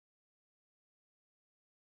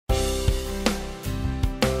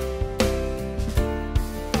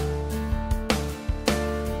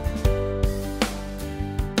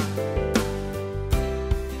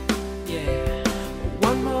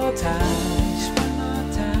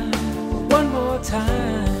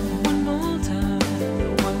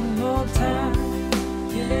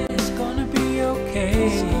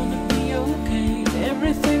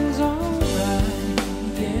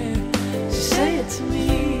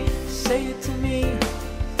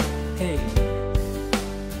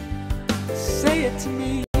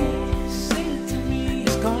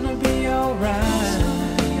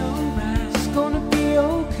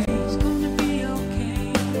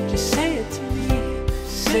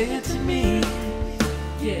say it to me,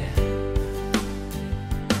 yeah.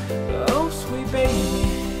 Oh, sweet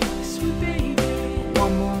baby,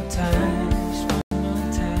 one more time,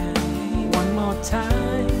 one more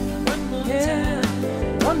time, yeah,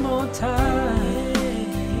 one more time.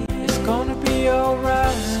 It's gonna be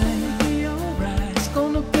alright, it's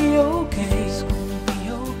gonna be okay,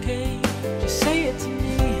 just say it to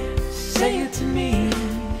me,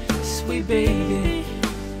 sweet baby,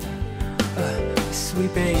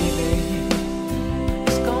 sweet baby.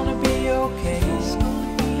 It's gonna be okay,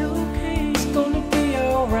 it's gonna be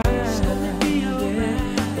alright,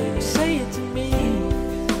 yeah. Say it to me,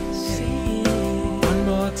 one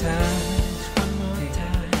more time,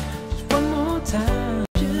 just one more time,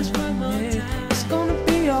 yeah. It's gonna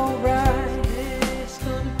be alright, it's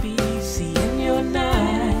gonna be easy in your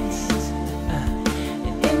nights, and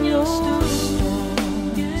in your storms.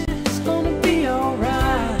 It's gonna be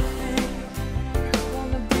alright, it's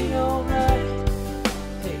gonna be alright.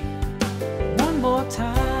 Hey, one more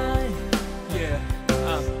time, yeah.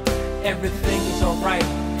 Everything is alright,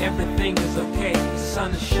 everything is okay. The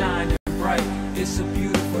sun is shining bright, it's a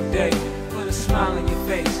beautiful day. Put a smile on your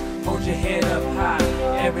face, hold your head up high.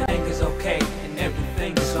 Everything is okay, and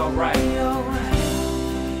everything is alright.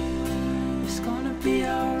 It's gonna be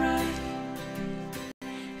alright,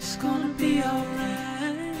 it's gonna be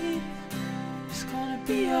alright, it's gonna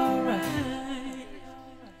be alright.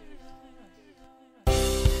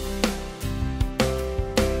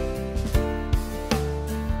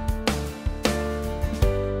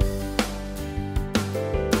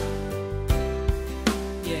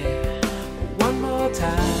 One more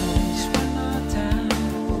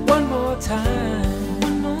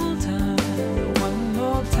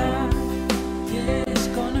time, yeah, it's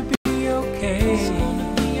gonna be okay,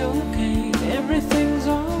 everything's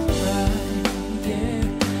alright, yeah.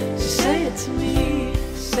 So say it to me,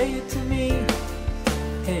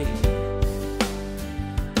 hey,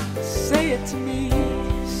 say it to me,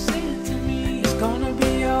 it's gonna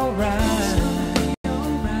be alright,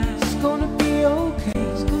 it's gonna be okay,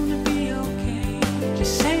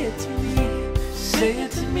 just say it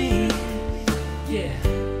to me, yeah.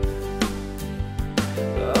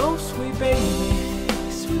 Oh, sweet baby,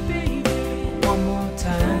 one more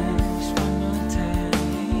time,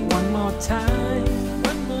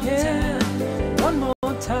 yeah, one more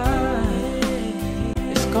time.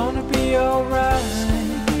 It's gonna be alright,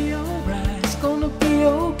 it's gonna be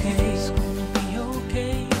okay,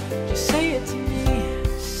 just say it to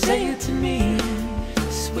me,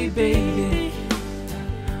 sweet baby,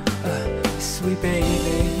 sweet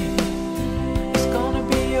baby. It's gonna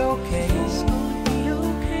be okay,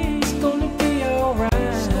 it's gonna be alright,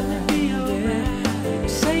 yeah.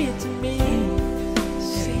 Say it to me,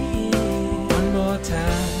 one more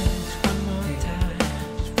time,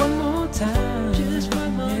 just one more time,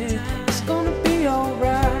 yeah. It's gonna be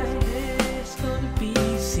alright, it's gonna be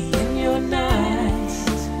easy in your nights,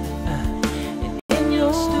 and in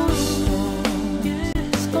your storms.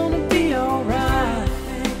 It's gonna be alright,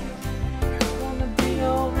 gonna be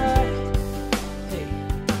alright. Hey,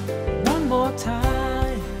 one more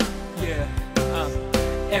time, yeah.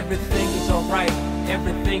 Everything is alright,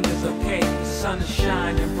 everything is okay. The sun is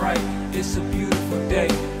shining bright, it's a beautiful day.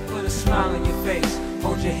 Put a smile on your face,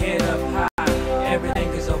 hold your head up high. Everything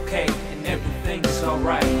is okay, and everything is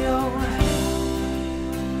alright.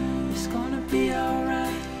 It's gonna be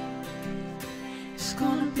alright, it's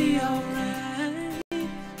gonna be alright,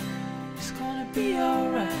 it's gonna be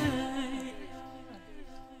alright.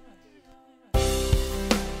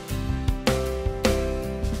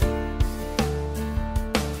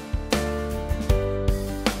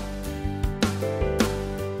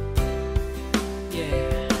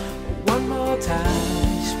 One more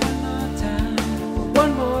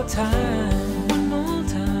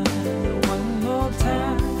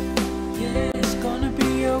time, yeah, it's gonna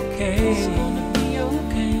be okay,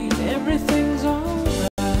 everything's alright,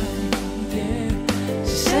 yeah.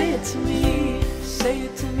 So say it to me,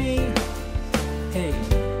 hey,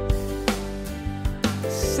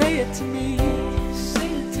 say it to me,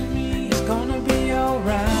 it's gonna be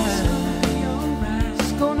alright,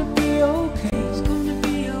 it's gonna be okay,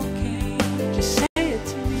 just say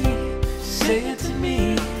it to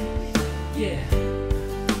me, yeah.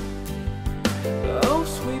 Oh,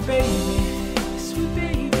 sweet baby,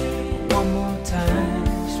 one more time,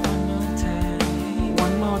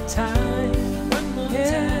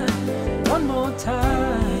 yeah, one more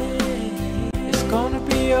time. It's gonna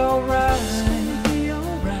be alright,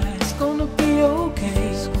 it's gonna be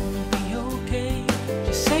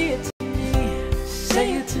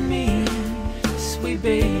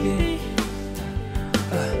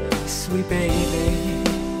sweet baby.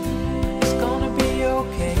 It's gonna be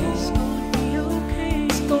okay. It's gonna be okay.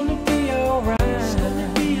 It's gonna be alright. It's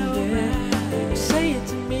gonna be alright. Yeah. Say it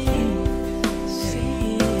to me.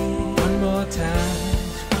 Say it one more time.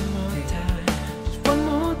 Just one more time. Just one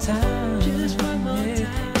more time. Just one more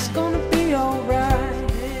time. It's gonna be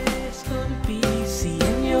alright. It's gonna be. See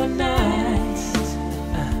in your nights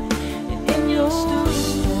and in your storm.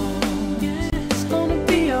 Yeah. It's gonna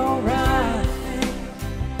be alright.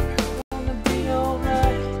 Gonna be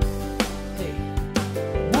alright. Hey,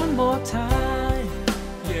 one more time.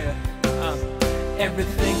 Yeah,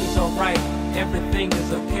 everything is alright, everything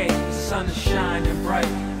is okay. The sun is shining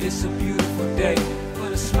bright, it's a beautiful day.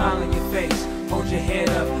 Put a smile on your face, hold your head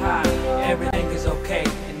up high. Everything is okay,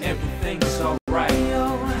 and everything is alright. Be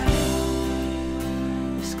alright.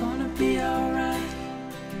 It's gonna be alright.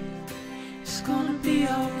 It's gonna be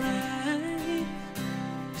alright.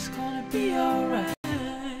 It's gonna be alright.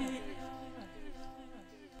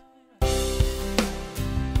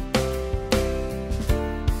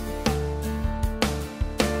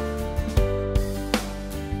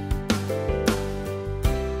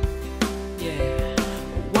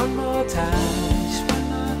 One more time, just one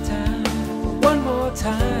more time, one more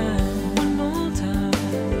time, one more time,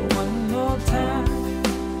 one more time.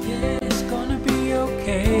 Yeah, it's gonna be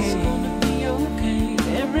okay. It's gonna be okay.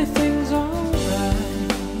 Everything's alright.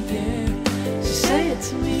 Yeah, so say it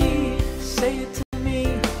to me, say it to me.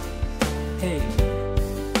 Hey,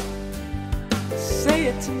 say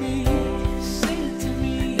it to me, say it to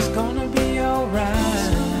me. It's gonna be alright. It's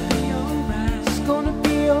gonna be alright. It's gonna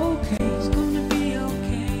be okay. It's gonna be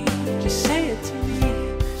okay. Just say it to me,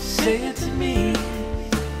 say it to me,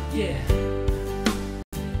 yeah.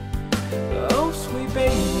 Oh, sweet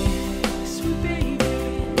baby,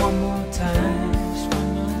 one more time, just one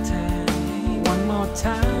more time, one more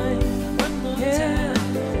time, one more time,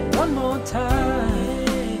 one more time.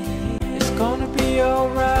 It's gonna be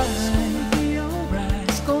alright, it's gonna be alright,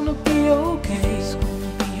 it's gonna be okay, it's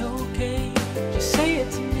gonna be okay. Just say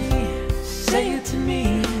it to me, say it to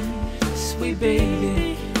me, sweet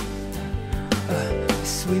baby.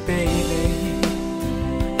 Sweet baby,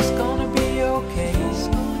 it's gonna be okay. It's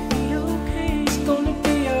gonna be okay. It's gonna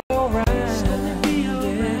be alright. It's gonna be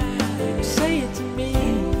alright. Yeah. Say it to me.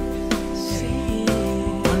 Say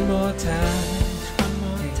it one more time. Just one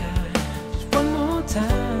more time. Just one more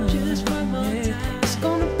time. Just one more time. It's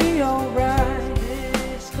gonna be alright.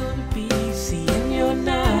 It's gonna be. See in your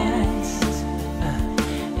nights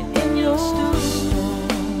and in your storm.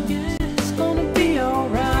 Yeah, it's gonna be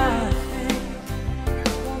alright.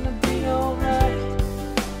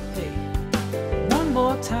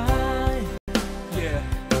 Time. Yeah,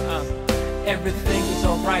 everything is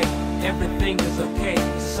alright, everything is okay.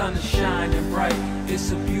 The sun is shining bright,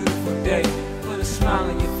 it's a beautiful day. Put a smile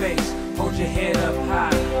on your face, hold your head up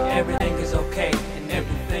high. Everything is okay, and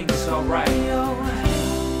everything is alright. Be alright.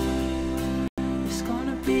 It's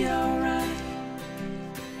gonna be alright.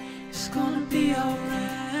 It's gonna be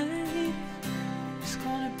alright. It's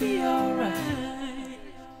gonna be alright.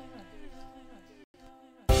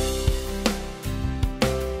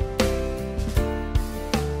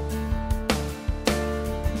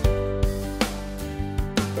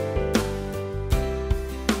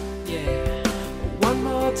 One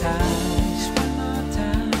more time, just one more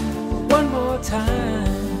time, one more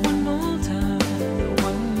time, one more time,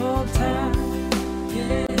 one more time.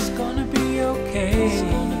 Yeah, it's gonna be okay. It's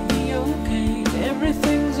gonna be okay.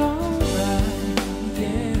 Everything's alright.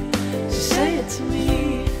 Yeah, so say it to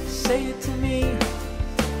me, say it to me.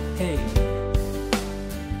 Hey,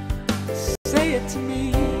 say it to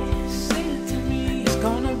me, say it to me. It's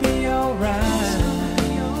gonna be alright.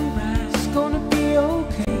 It's gonna be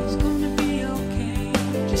alright. It's gonna be okay.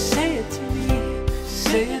 Just say it to me,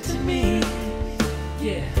 say it to me,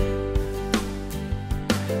 yeah.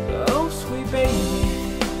 Oh, sweet baby,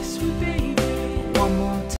 one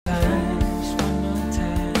more time, just one more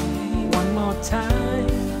time, one more time,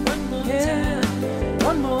 one more time,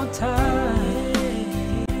 one more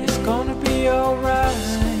time. It's gonna be alright,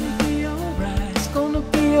 it's gonna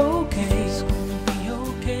be okay, it's gonna be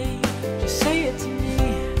okay. Just say it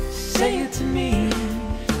to me,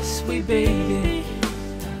 sweet baby.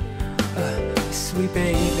 Sweet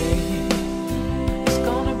baby, it's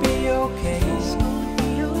gonna be okay. It's gonna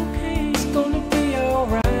be okay. It's gonna be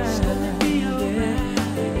alright. It's gonna be alright.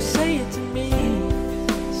 Yeah. Say it to me.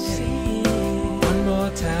 Say it one more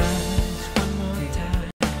time. Just one more time.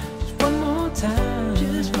 Just one more time.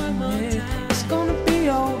 Just one more time. It's gonna be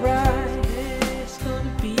alright. It's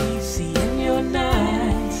gonna be. See in your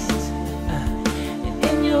nights and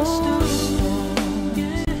in your storm.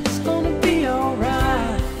 Yeah, it's gonna be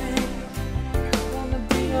alright.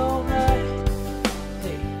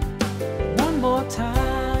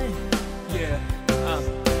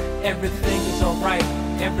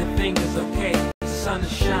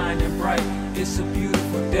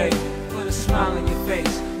 day. Put a smile on your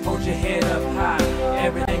face, hold your head up high.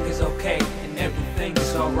 Everything is okay and everything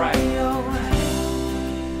is alright.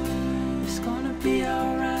 It's gonna be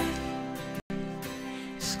alright.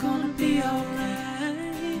 It's gonna be alright.